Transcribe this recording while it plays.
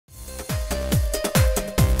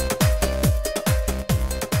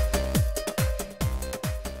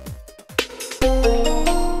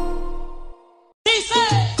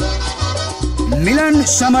Milan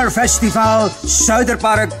Summer Festival,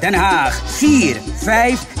 Zuiderpark, Den Haag. 4,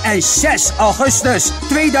 5 en 6 augustus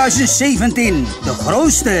 2017. De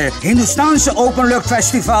grootste Hindoestaanse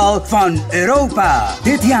openluchtfestival van Europa.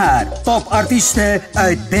 Dit jaar topartiesten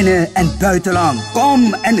uit binnen- en buitenland.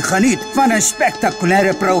 Kom en geniet van een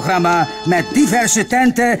spectaculaire programma met diverse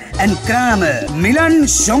tenten en kramen. Milan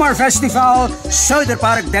Summer Festival,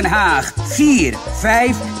 Zuiderpark, Den Haag. 4,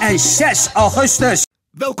 5 en 6 augustus.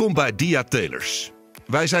 Welkom bij Dia Telers.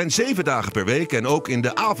 Wij zijn 7 dagen per week en ook in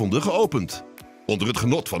de avonden geopend. Onder het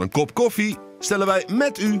genot van een kop koffie stellen wij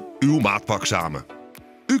met u uw maatpak samen.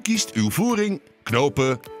 U kiest uw voering,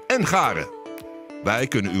 knopen en garen. Wij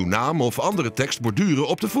kunnen uw naam of andere tekst borduren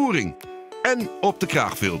op de voering en op de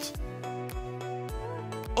kraagvilt.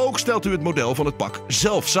 Ook stelt u het model van het pak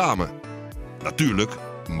zelf samen. Natuurlijk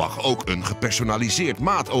mag ook een gepersonaliseerd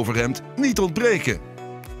maatoverhemd niet ontbreken.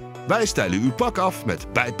 Wij stijlen uw pak af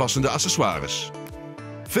met bijpassende accessoires.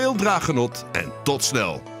 Veel draaggenot en tot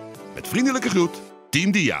snel. Met vriendelijke groet,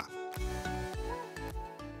 Team Dia.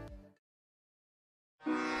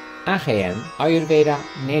 AGN Ayurveda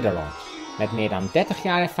Nederland. Met meer dan 30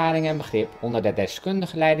 jaar ervaring en begrip onder de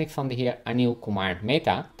deskundige leiding van de heer Anil Kumar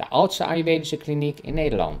Mehta, de oudste Ayurvedische kliniek in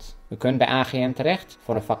Nederland. U kunt bij AGN terecht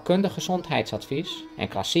voor een vakkundig gezondheidsadvies en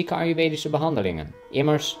klassieke Ayurvedische behandelingen.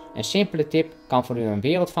 Immers, een simpele tip kan voor u een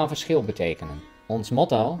wereld van verschil betekenen. Ons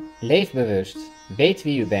motto: leef bewust, weet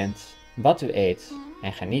wie u bent, wat u eet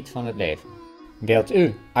en geniet van het leven. Wilt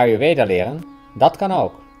u Ayurveda leren? Dat kan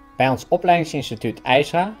ook. Bij ons opleidingsinstituut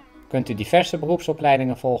IJsra kunt u diverse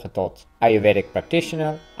beroepsopleidingen volgen tot Ayurvedic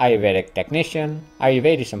Practitioner, Ayurvedic Technician,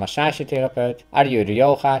 Ayurvedische massagetherapeut, Ayurveda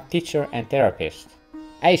Yoga Teacher en Therapist.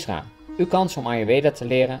 IJsra, uw kans om Ayurveda te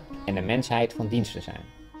leren en de mensheid van dienst te zijn.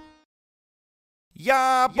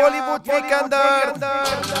 Ja, Bollywood Weekender!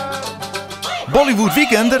 Bollywood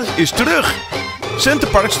Weekender is terug!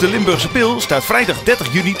 Centerparks de Limburgse Pil staat vrijdag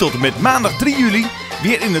 30 juni tot en met maandag 3 juli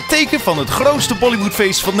weer in het teken van het grootste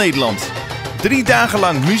Bollywoodfeest van Nederland. 3 dagen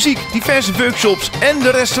lang muziek, diverse workshops en de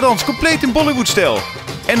restaurants compleet in Bollywoodstijl.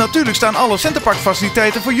 En natuurlijk staan alle Centerparks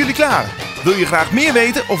faciliteiten voor jullie klaar. Wil je graag meer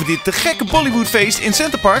weten over dit te gekke Bollywoodfeest in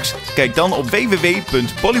Centerparks? Kijk dan op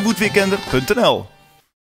www.bollywoodweekender.nl.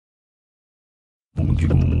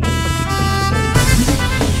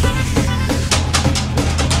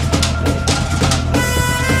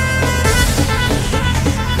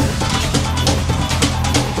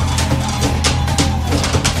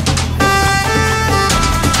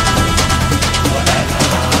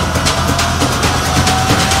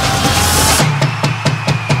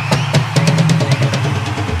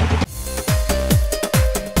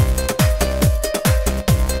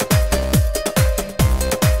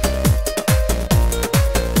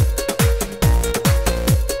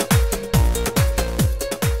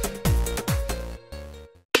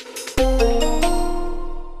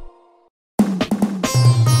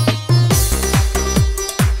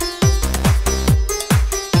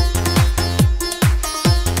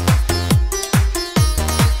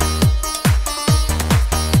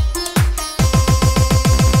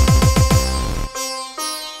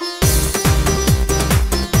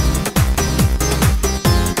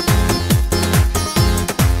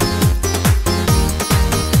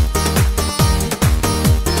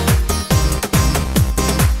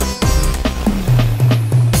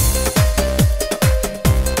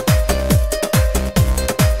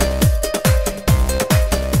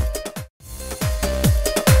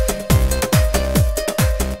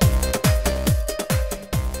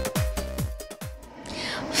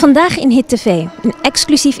 Vandaag in HID TV een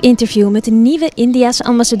exclusief interview met de nieuwe Indiase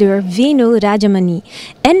ambassadeur Venu Rajamony.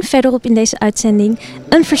 En verderop in deze uitzending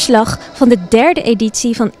een verslag van de 3e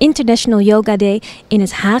editie van International Yoga Day in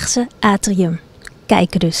het Haagse Atrium.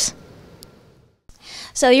 Kijken dus.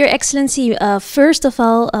 So, Your Excellency, first of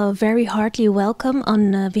all, very heartily welcome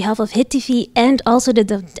on behalf of HID TV and also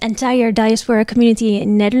the entire diaspora community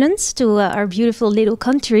in Netherlands to our beautiful little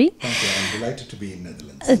country. Thank you. I'm delighted to be in Netherlands.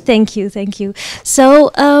 Thank you, thank you.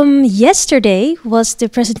 So, yesterday was the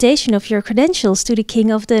presentation of your credentials to the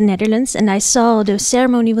King of the Netherlands, and I saw the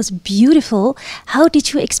ceremony was beautiful. How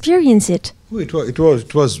did you experience it?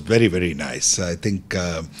 It was very, very nice. I think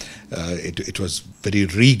it was very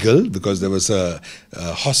regal because there was a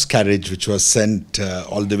horse carriage which was sent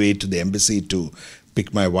all the way to the embassy to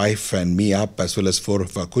pick my wife and me up, as well as 4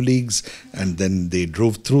 of our colleagues, and then they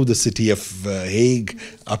drove through the city of Hague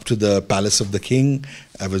up to the palace of the king,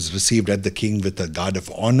 I was received at the King with a guard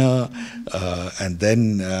of honor, and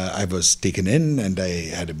then I was taken in and I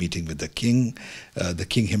had a meeting with the King. The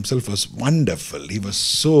King himself was wonderful. He was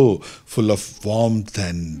so full of warmth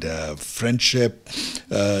and friendship.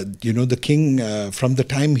 The King, from the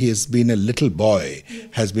time he has been a little boy,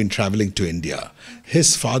 has been traveling to India.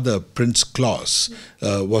 His father, Prince Claus,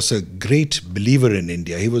 was a great believer in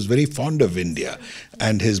India. He was very fond of India.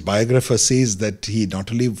 And his biographer says that he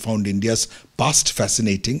not only found India's past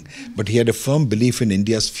fascinating, but he had a firm belief in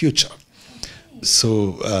India's future.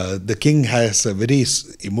 So the King has a very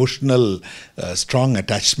emotional, strong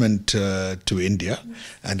attachment to India.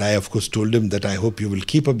 And I, of course, told him that I hope you will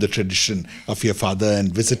keep up the tradition of your father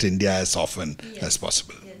and visit India as often as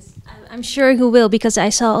possible. I'm sure he will, because I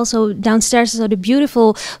saw also downstairs the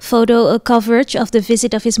beautiful photo coverage of the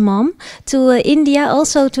visit of his mom to India.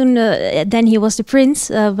 Also, then he was the prince,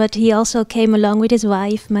 but he also came along with his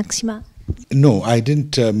wife, Maxima. No, I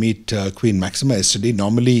didn't meet Queen Maxima yesterday.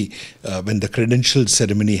 Normally, when the credential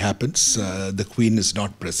ceremony happens, the Queen is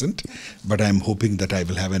not present. But I'm hoping that I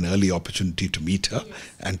will have an early opportunity to meet her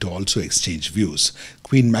and to also exchange views.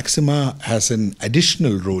 Queen Maxima has an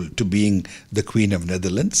additional role to being the Queen of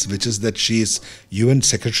Netherlands, which is that she is UN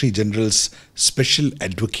Secretary General's special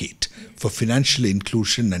advocate for financial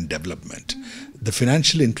inclusion and development. The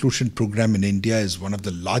financial inclusion program in India is one of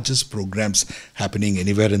the largest programs happening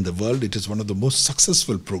anywhere in the world. It is one of the most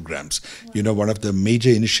successful programs. One of the major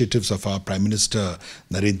initiatives of our Prime Minister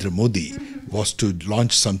Narendra Modi was to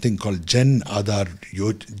launch something called Jan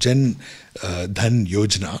Dhan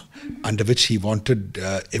Yojana, under which he wanted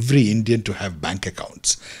every Indian to have bank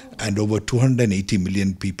accounts. And over 280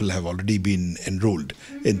 million people have already been enrolled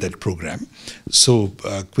in that program. So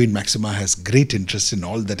Queen Maxima has great interest in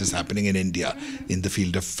all that is happening in India in the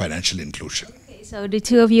field of financial inclusion. Okay, so the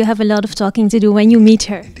two of you have a lot of talking to do when you meet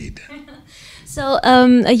her. Indeed. So,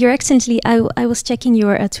 Your Excellency, I was checking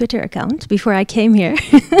your Twitter account before I came here,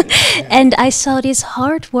 and I saw this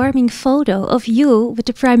heartwarming photo of you with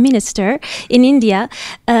the Prime Minister in India,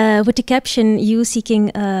 with the caption, "You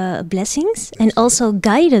seeking blessings and also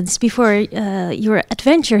guidance before your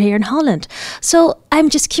adventure here in Holland." So, I'm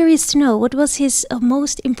just curious to know, what was his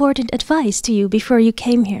most important advice to you before you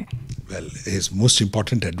came here? Well, his most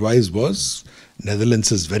important advice was,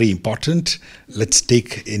 Netherlands is very important. Let's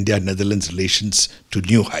take India-Netherlands relations to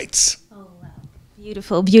new heights. Oh, wow.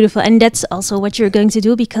 Beautiful, beautiful. And that's also what you're going to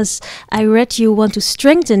do, because I read you want to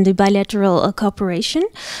strengthen the bilateral cooperation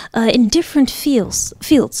in different fields.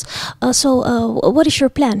 So what is your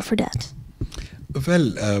plan for that?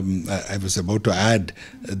 Well, I was about to add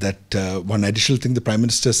that one additional thing the Prime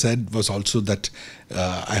Minister said was also that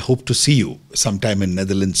I hope to see you sometime in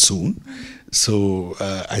Netherlands soon. So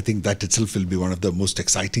I think that itself will be one of the most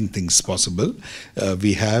exciting things possible.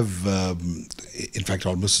 We have, in fact,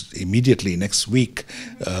 almost immediately next week,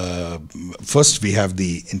 first we have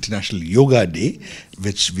the International Yoga Day,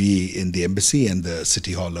 which we in the Embassy and the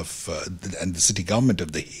City Hall of, and the City Government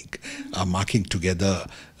of The Hague are marking together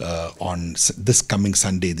on this coming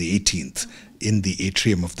Sunday, the 18th, in the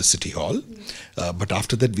atrium of the City Hall. But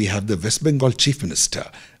after that, we have the West Bengal Chief Minister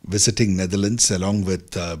visiting Netherlands along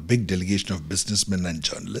with a big delegation of businessmen and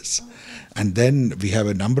journalists. And then we have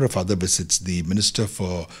a number of other visits. The Minister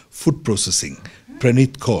for Food Processing,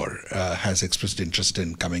 Praneeth Kaur, has expressed interest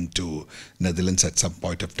in coming to Netherlands at some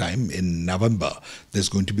point of time. In November, there's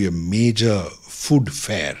going to be a major food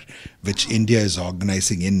fair which India is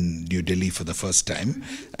organizing in New Delhi for the first time,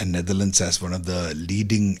 and Netherlands, as one of the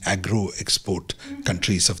leading agro-export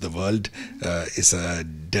countries of the world, is a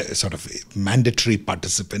sort of mandatory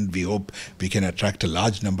participant. We hope we can attract a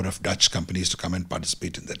large number of Dutch companies to come and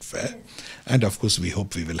participate in that fair. And of course, we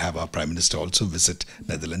hope we will have our Prime Minister also visit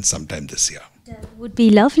Netherlands sometime this year. That would be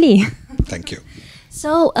lovely. Thank you.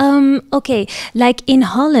 So, okay, like in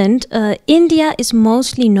Holland, India is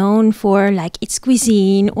mostly known for like its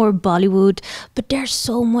cuisine or Bollywood, but there's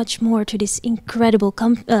so much more to this incredible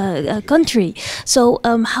country. So,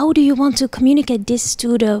 how do you want to communicate this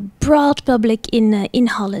to the broad public in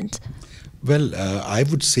Holland? Well, I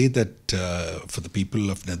would say that for the people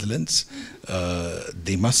of Netherlands,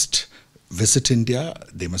 they must visit India,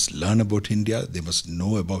 they must learn about India, they must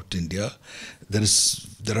know about India.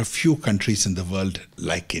 There are few countries in the world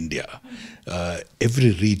like India.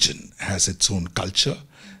 Every region has its own culture,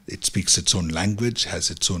 it speaks its own language, has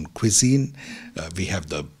its own cuisine. We have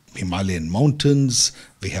the Himalayan mountains,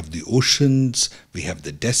 we have the oceans, we have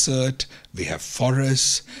the desert, we have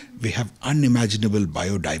forests, we have unimaginable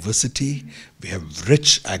biodiversity, we have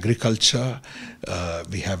rich agriculture,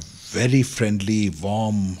 we have very friendly,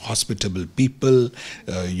 warm, hospitable people.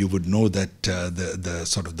 You would know that the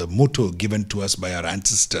sort of the motto given to us by our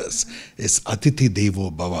ancestors is Atithi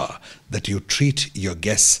Devo Bhava, that you treat your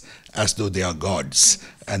guests as though they are gods.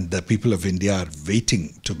 And the people of India are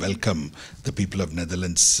waiting to welcome the people of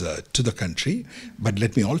Netherlands to the country. But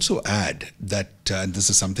let me also add that, and this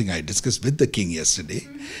is something I discussed with the King yesterday,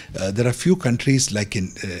 there are few countries like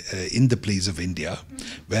in the place of India,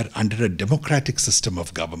 where under a democratic system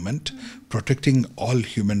of government, protecting all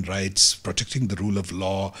human rights, protecting the rule of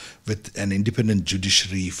law, with an independent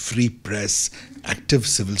judiciary, free press, active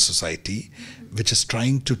civil society, which is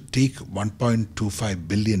trying to take 1.25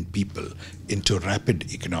 billion people into rapid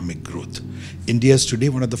economic growth. India is today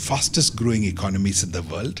one of the fastest growing economies in the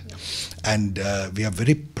world, and we are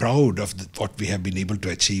very proud of what we have been able to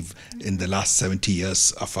achieve in the last 70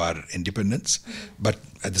 years of our independence. But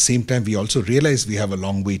at the same time, we also realize we have a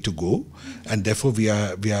long way to go, and therefore we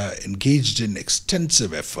are engaged in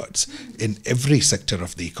extensive efforts in every sector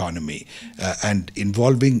of the economy and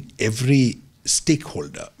involving every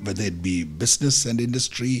stakeholder, whether it be business and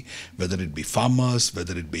industry, whether it be farmers,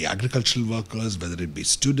 whether it be agricultural workers, whether it be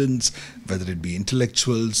students, whether it be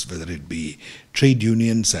intellectuals, whether it be trade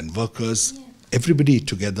unions and workers. Everybody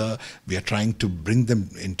together, we are trying to bring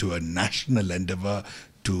them into a national endeavor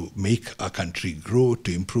to make our country grow,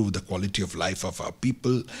 to improve the quality of life of our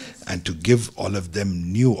people, and to give all of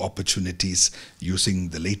them new opportunities using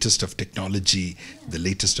the latest of technology, the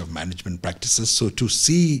latest of management practices. So to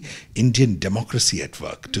see Indian democracy at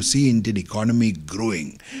work, to see Indian economy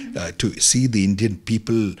growing, to see the Indian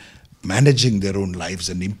people managing their own lives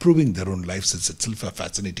and improving their own lives is itself a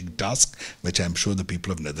fascinating task, which I'm sure the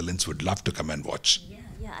people of Netherlands would love to come and watch.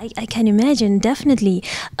 I can imagine, definitely.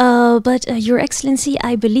 But Your Excellency,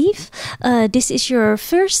 I believe this is your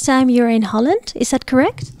first time you're in Holland. Is that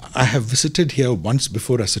correct? I have visited here once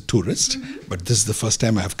before as a tourist, but this is the first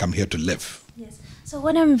time I have come here to live. Yes. So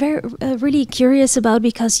what I'm really curious about,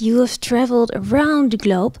 because you have traveled around the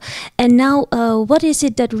globe, and now what is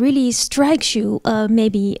it that really strikes you,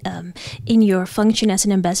 maybe in your function as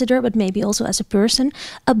an ambassador, but maybe also as a person,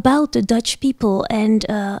 about the Dutch people and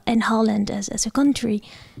Holland as a country?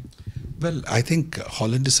 Well, I think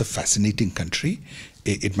Holland is a fascinating country.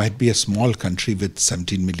 It might be a small country with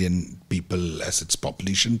 17 million people as its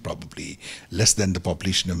population, probably less than the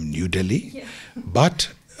population of New Delhi, but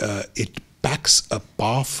it packs a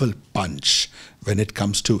powerful punch when it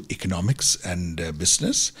comes to economics and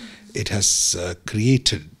business. It has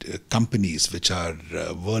created companies which are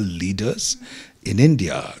world leaders. In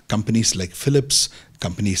India, companies like Philips,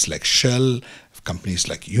 companies like Shell, companies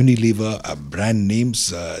like Unilever are brand names.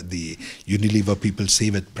 The Unilever people say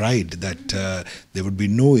with pride that there would be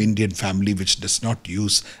no Indian family which does not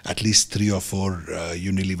use at least 3 or 4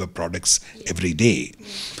 Unilever products every day.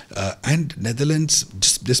 And Netherlands,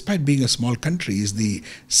 despite being a small country, is the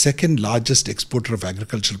second largest exporter of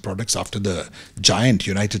agricultural products after the giant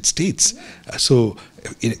United States. So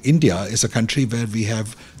India is a country where we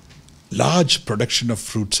have large production of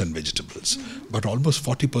fruits and vegetables, but almost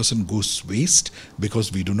 40% goes waste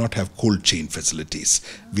because we do not have cold chain facilities.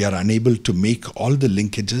 We are unable to make all the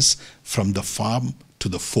linkages from the farm to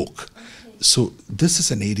the fork. So this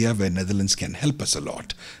is an area where Netherlands can help us a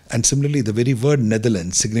lot. And similarly, the very word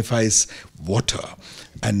Netherlands signifies water.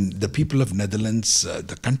 And the people of Netherlands,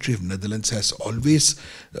 the country of Netherlands has always,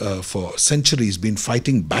 for centuries, been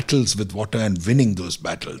fighting battles with water and winning those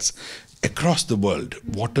battles. Across the world,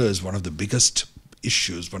 water is one of the biggest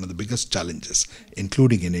issues, one of the biggest challenges,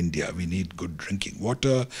 including in India. We need good drinking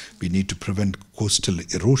water, we need to prevent coastal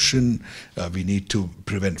erosion, we need to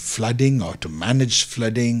prevent flooding or to manage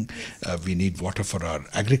flooding, we need water for our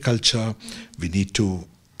agriculture, we need to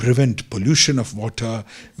prevent pollution of water,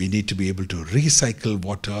 we need to be able to recycle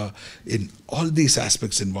water. In all these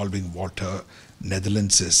aspects involving water,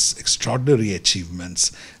 Netherlands' extraordinary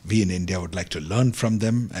achievements, we in India would like to learn from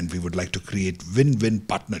them, and we would like to create win-win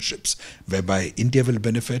partnerships whereby India will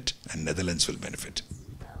benefit and Netherlands will benefit.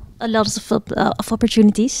 A lot of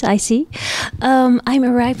opportunities, I see. I'm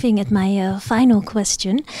arriving at my final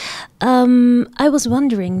question. I was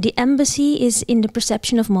wondering, the embassy is, in the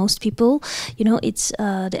perception of most people, you know, it's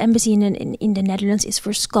the embassy in the Netherlands is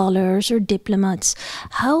for scholars or diplomats.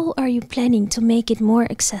 How are you planning to make it more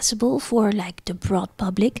accessible for like the broad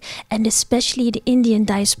public, and especially the Indian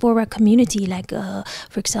diaspora community, like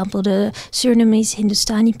for example the Surinamese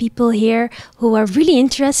Hindustani people here who are really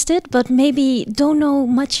interested but maybe don't know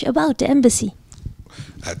much about the embassy?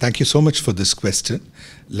 Thank you so much for this question.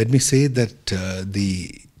 Let me say that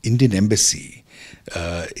the Indian embassy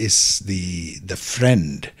is the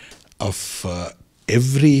friend of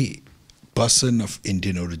every person of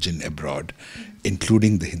Indian origin abroad,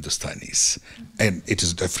 including the Hindustanis. And it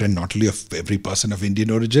is different not only of every person of Indian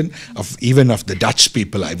origin, even of the Dutch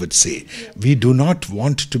people, I would say. We do not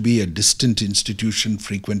want to be a distant institution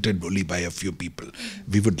frequented only by a few people.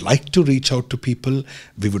 We would like to reach out to people.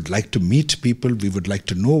 We would like to meet people. We would like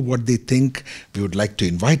to know what they think. We would like to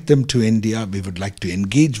invite them to India. We would like to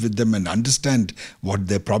engage with them and understand what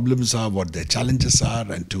their problems are, what their challenges are,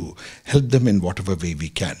 and to help them in whatever way we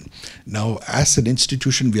can. Now, as an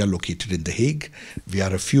institution, we are located in The Hague. We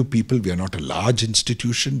are a few people. We are not a large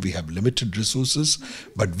institution. We have limited resources.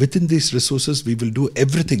 But within these resources, we will do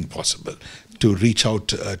everything possible to reach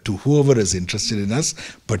out to whoever is interested in us,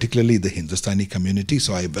 particularly the Hindustani community.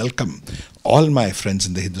 So I welcome all my friends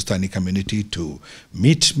in the Hindustani community to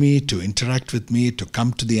meet me, to interact with me, to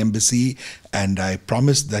come to the embassy. And I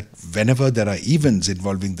promise that whenever there are events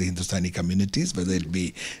involving the Hindustani communities, whether it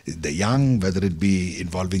be the young, whether it be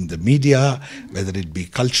involving the media, whether it be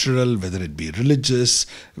cultural, whether it be religious,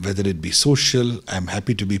 whether it be social, I'm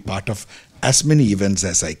happy to be part of as many events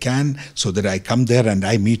as I can, so that I come there and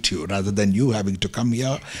I meet you rather than you having to come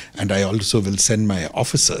here. And I also will send my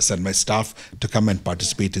officers and my staff to come and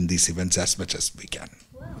participate in these events as much as we can.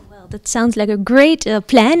 Well, that sounds like a great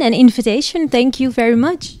plan and invitation. Thank you very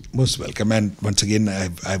much. Most welcome. And once again,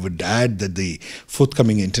 I would add that the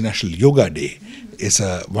forthcoming International Yoga Day is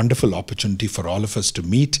a wonderful opportunity for all of us to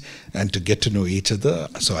meet and to get to know each other.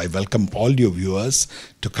 So I welcome all your viewers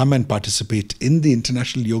to come and participate in the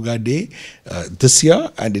International Yoga Day this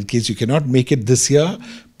year. And in case you cannot make it this year,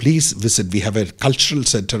 please visit. We have a cultural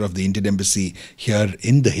center of the Indian Embassy here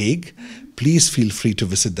in The Hague. Please feel free to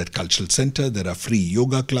visit that cultural center. There are free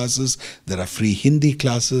yoga classes. There are free Hindi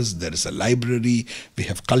classes. There is a library. We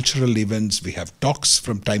have cultural events. We have talks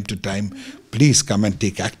from time to time. Please come and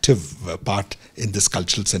take active part in this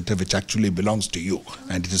cultural center, which actually belongs to you,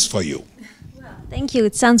 and it is for you. Thank you.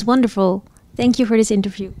 It sounds wonderful. Thank you for this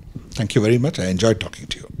interview. Thank you very much. I enjoyed talking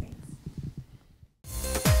to you.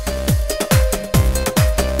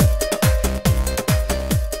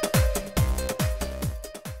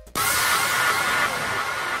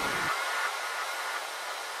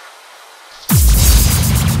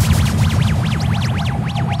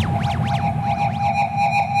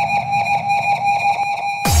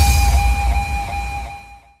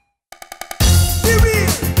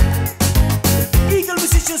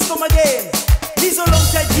 Come again, he's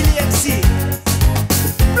alongside GDMC.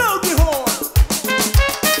 Blow the horn.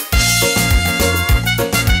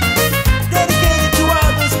 Dedicated to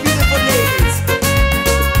all those beautiful ladies.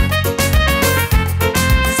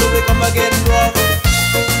 So we come again, rock.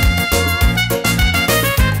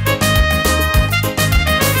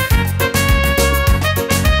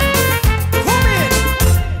 Come in.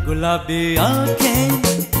 Gulabi aankhein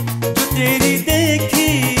jo teri dekhi,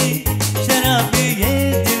 sharabi ye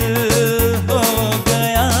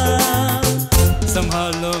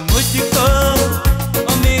संभालो मुझको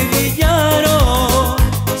ओ मेरी यारों,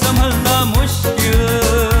 संभलना मुश्किल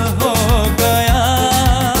हो गया।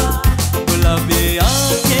 गुलाबी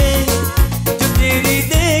आंखें जो तेरी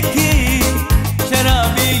देखी,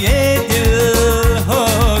 शराबी ये दिल हो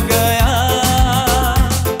गया।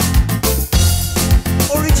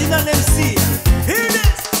 Original MC, hear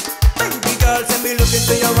this. Baby girl, let me look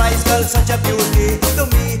into your eyes, girl, such a beauty. To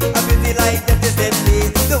me, a beauty like that is deadly.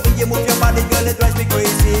 The way you move your body, girl, it drives me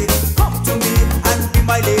crazy. Come to me and be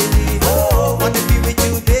my lady. Oh, wanna be with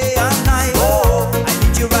you day and night. Oh, I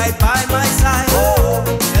need you right by my side. Oh,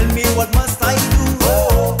 tell me what must I do?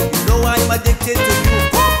 Oh, you know I'm addicted to you.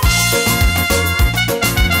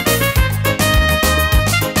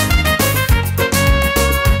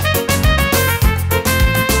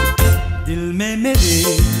 दिल में मेरे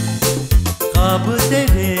ख्वाब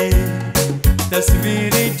तेरे,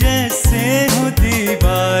 तस्वीरें जैसे हो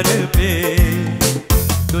दीवार पे,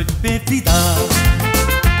 तुझ पे फिदा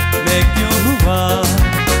मैं क्यों हुआ,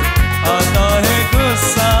 आता है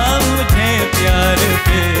गुस्सा मुझे प्यार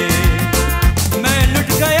पे। मैं लुट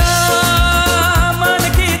गया मान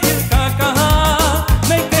के दिल का कहा,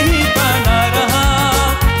 मैं कहीं का ना रहा,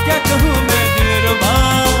 क्या कहूँ मैं दिलरुबा।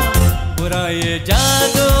 बुरा ये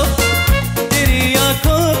जादू तेरी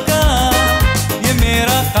आंखों का, ये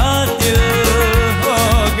मेरा कातिल हो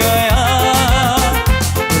गया।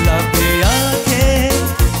 गुलाबी आंखें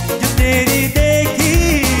जो तेरी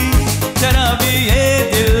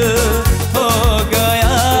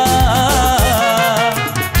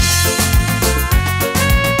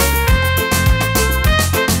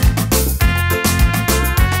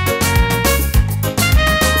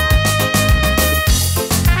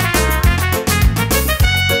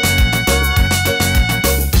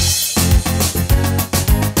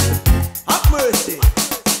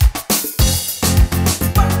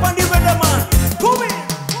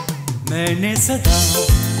सदा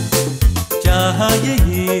चाहा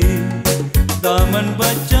यही दामन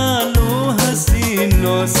बचा लूं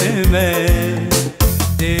हसीनों से मैं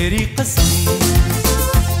तेरी कसम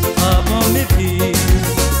ख्वाबों में भी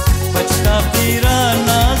बचता फिरा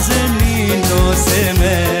नाज़नीनों से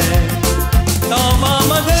मैं तौबा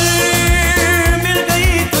मगर मिल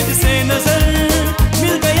गई तुझसे नजर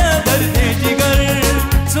मिल गया दर्द जिगर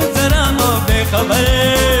सुन जरा हो बेखबर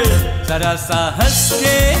जरा सा हंस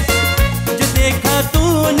के जो देखा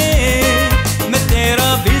तूने मैं तेरा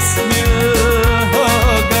बिस्मिल हो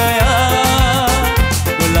गया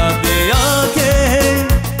गुलाबी आंखें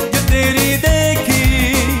जो तेरी देखी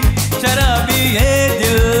शराबी ये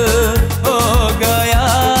दिल हो गया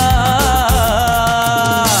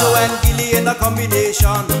So and Gilly in a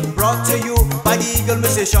combination brought to you by the Eagle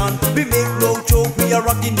Musician. We make no joke, we are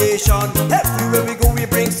rocking nation. Everywhere we go we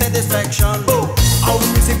bring satisfaction. Our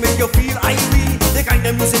music make you feel irie. The kind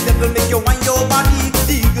of music that will make you wind your body.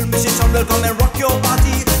 The Eagle Musician will come and rock your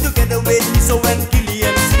body. Together with me, so and Gilly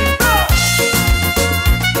MC.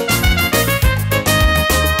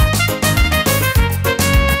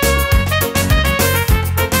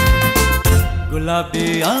 गुलाबी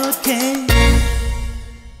आंखें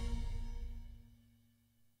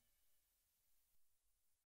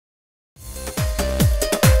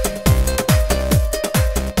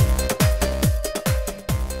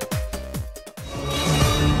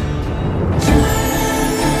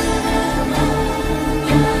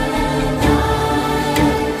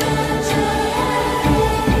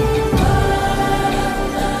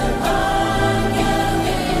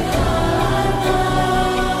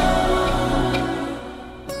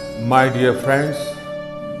My dear friends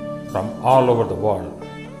from all over the world,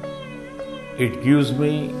 it gives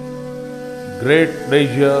me great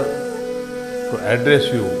pleasure to address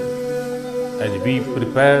you as we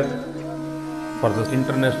prepare for the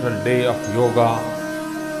International Day of Yoga,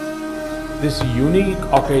 this unique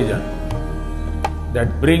occasion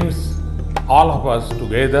that brings all of us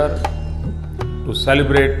together to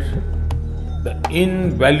celebrate the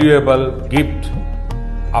invaluable gift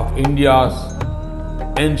of India's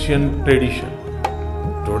ancient tradition.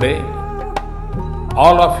 Today,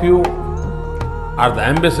 all of you are the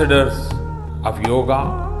ambassadors of yoga,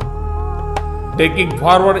 taking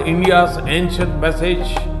forward India's ancient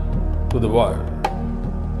message to the world.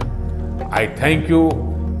 I thank you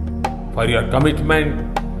for your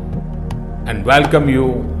commitment and welcome you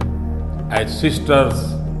as sisters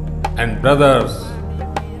and brothers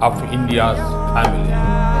of India's family.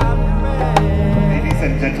 Ladies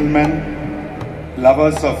and gentlemen,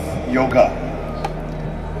 lovers of yoga,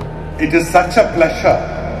 it is such a pleasure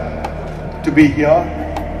to be here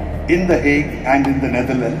in The Hague and in the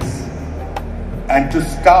Netherlands and to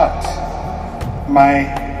start my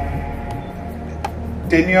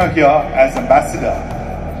tenure here as ambassador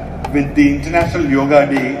with the International Yoga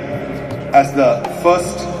Day as the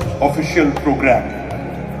first official program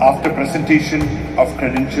after presentation of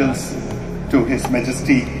credentials to His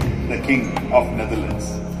Majesty the King of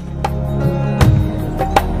Netherlands.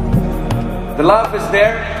 The love is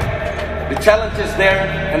there, the challenge is there,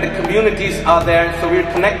 and the communities are there, so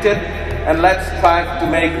we're connected, and let's try to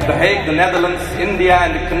make The Hague, the Netherlands, India,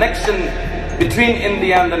 and the connection between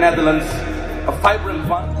India and the Netherlands a vibrant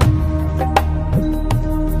one.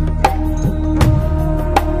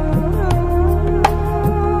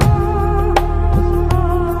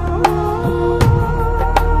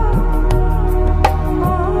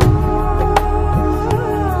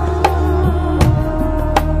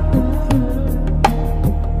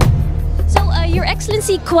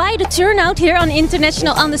 See quite a turnout here on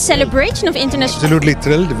International, on the celebration of International. Absolutely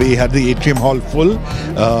thrilled. We had the Atrium hall full.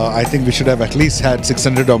 I think we should have at least had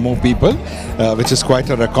 600 or more people, which is quite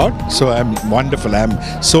a record. So I'm wonderful. I'm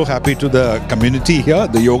so happy to the community here,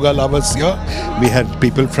 the yoga lovers here. We had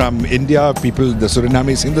people from India, people, the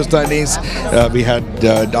Surinamis, Hindustanis. We had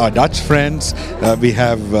our Dutch friends. We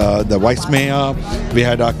have the Vice Mayor. We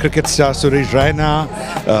had our cricket star Suresh Raina.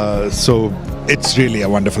 So it's really a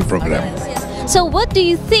wonderful program. So what do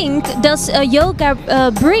you think does yoga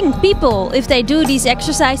bring people if they do these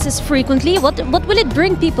exercises frequently? What will it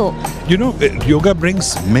bring people? You know, yoga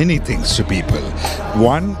brings many things to people.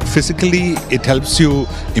 One, physically, it helps you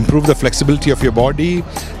improve the flexibility of your body.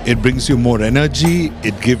 It brings you more energy.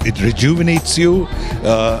 It rejuvenates you.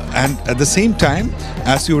 And at the same time,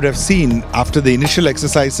 as you would have seen, after the initial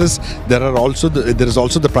exercises, there is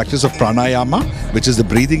also the practice of pranayama, which is the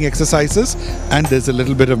breathing exercises, and there's a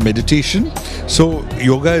little bit of meditation. So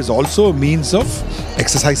yoga is also a means of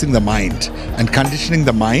exercising the mind and conditioning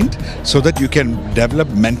the mind so that you can develop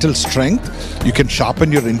mental strength, you can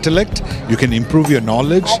sharpen your intellect, you can improve your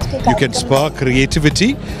knowledge, you can spur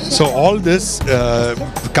creativity. So all this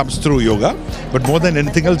comes through yoga. But more than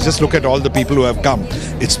anything else, just look at all the people who have come.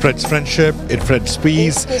 It spreads friendship, it spreads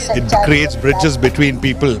peace, it creates bridges between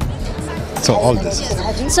people. So all this.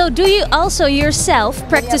 So do you also yourself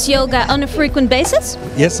practice yoga on a frequent basis?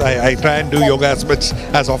 Yes, I try and do yoga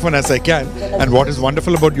as often as I can. And what is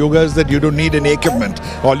wonderful about yoga is that you don't need any equipment.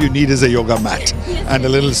 All you need is a yoga mat and a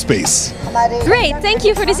little space. Great, thank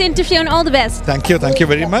you for this interview and all the best. Thank you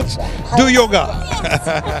very much. Do yoga!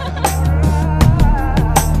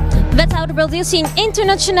 Wethouder wil zien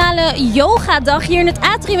Internationale Yogadag hier in het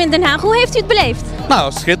Atrium in Den Haag. Hoe heeft u het beleefd?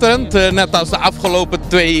 Nou, schitterend. Net als de afgelopen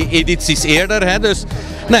 2 edities eerder. Hè. Dus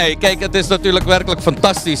nee, kijk, het is natuurlijk werkelijk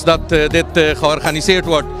fantastisch dat dit georganiseerd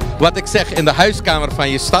wordt. Wat ik zeg, in de huiskamer van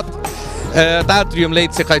je stad. Het Atrium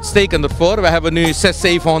leent zich uitstekend ervoor. We hebben nu 600-700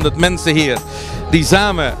 mensen hier die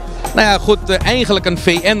samen, nou ja goed, eigenlijk een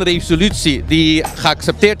VN-resolutie die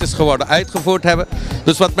geaccepteerd is geworden, uitgevoerd hebben.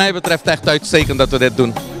 Dus wat mij betreft echt uitstekend dat we dit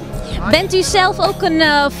doen. Bent u zelf ook een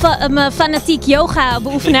fanatiek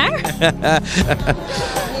yoga-beoefenaar?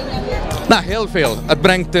 Nou, heel veel. Het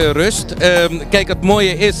brengt rust. Kijk, het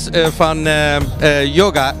mooie is van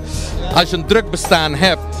yoga, als je een druk bestaan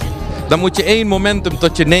hebt, dan moet je 1 momentum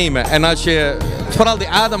tot je nemen. En als je, vooral die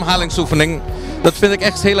ademhalingsoefening, dat vind ik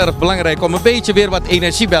echt heel erg belangrijk om een beetje weer wat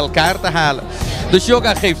energie bij elkaar te halen. Dus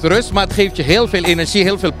yoga geeft rust, maar het geeft je heel veel energie,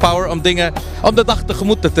 heel veel power om dingen, om de dag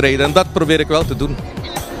tegemoet te treden. En dat probeer ik wel te doen.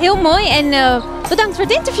 Heel mooi en bedankt voor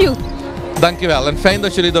het interview. Dankjewel en fijn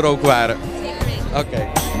dat jullie er ook waren. Oké.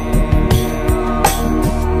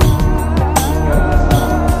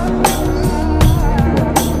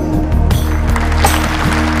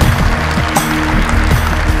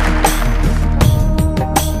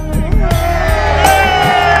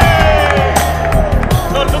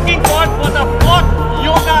 So looking forward for the 4th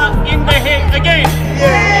yoga in the Hague again.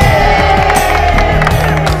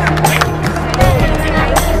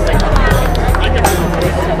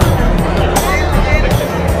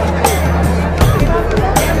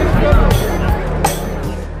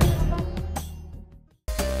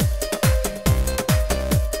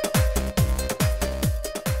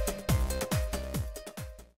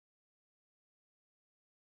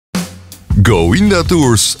 Goinda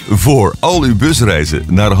Tours. Voor al uw busreizen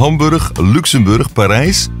naar Hamburg, Luxemburg,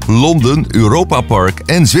 Parijs, Londen, Europa Park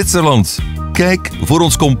en Zwitserland. Kijk voor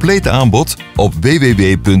ons complete aanbod op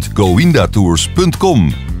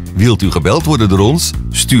www.goindatours.com. Wilt u gebeld worden door ons?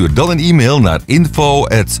 Stuur dan een e-mail naar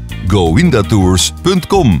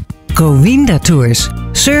info@goindatours.com. Goinda Tours.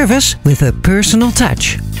 Service with a personal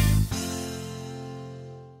touch.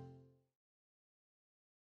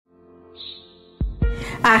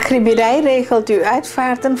 Agribierij regelt uw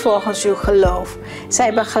uitvaarten volgens uw geloof.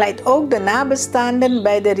 Zij begeleidt ook de nabestaanden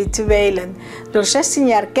bij de rituelen. Door 16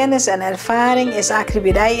 jaar kennis en ervaring is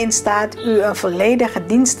Agribierij in staat u een volledige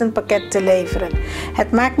dienstenpakket te leveren.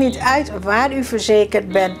 Het maakt niet uit waar u verzekerd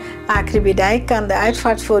bent. Agribierij kan de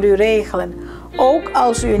uitvaart voor u regelen. Ook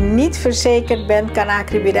als u niet verzekerd bent, kan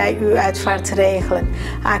Agribierij uw uitvaart regelen.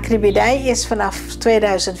 Agribierij is vanaf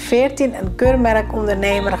 2014 een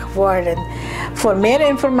keurmerkondernemer geworden. Voor meer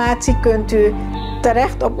informatie kunt u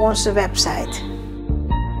terecht op onze website.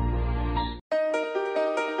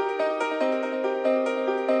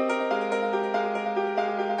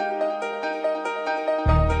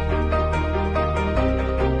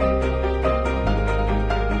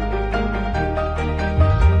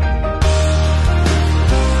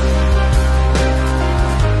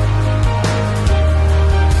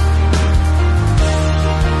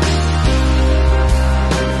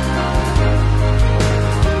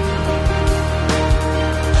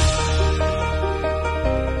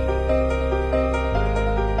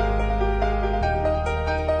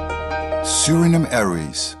 Suriname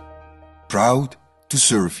Airways, proud to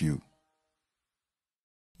serve you.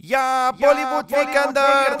 Ja, Bollywood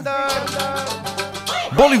Weekender!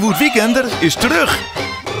 Bollywood Weekender is terug!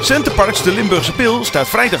 Centerparks de Limburgse Pil staat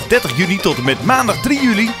vrijdag 30 juni tot en met maandag 3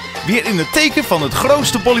 juli weer in het teken van het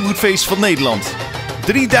grootste Bollywoodfeest van Nederland.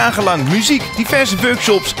 3 dagen lang muziek, diverse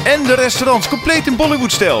workshops en de restaurants compleet in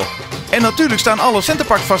Bollywoodstijl. En natuurlijk staan alle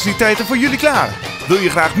Centerparks faciliteiten voor jullie klaar. Wil je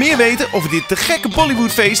graag meer weten over dit te gekke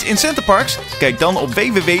Bollywoodfeest in Centerparks? Kijk dan op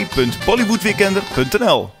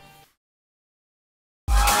www.bollywoodweekender.nl.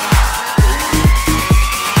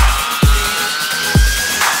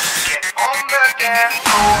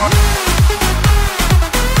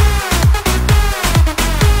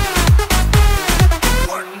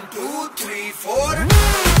 One, two, three.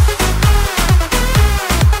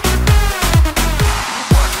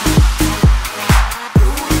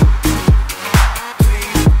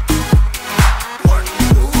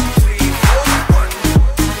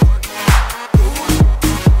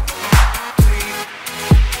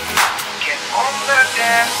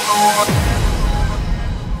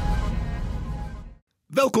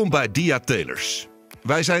 Welkom bij Dia Tailors.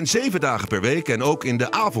 Wij zijn 7 dagen per week en ook in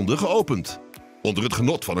de avonden geopend. Onder het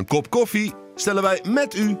genot van een kop koffie stellen wij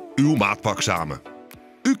met u uw maatpak samen.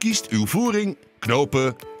 U kiest uw voering,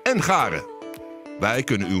 knopen en garen. Wij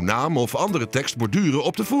kunnen uw naam of andere tekst borduren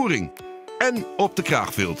op de voering en op de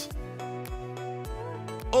kraagvilt.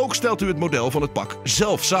 Ook stelt u het model van het pak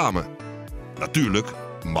zelf samen. Natuurlijk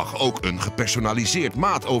mag ook een gepersonaliseerd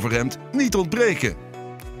maatoverhemd niet ontbreken.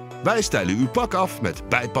 Wij stijlen uw pak af met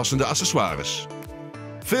bijpassende accessoires.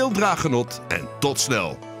 Veel draaggenot en tot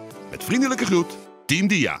snel. Met vriendelijke groet, Team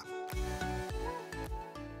Dia.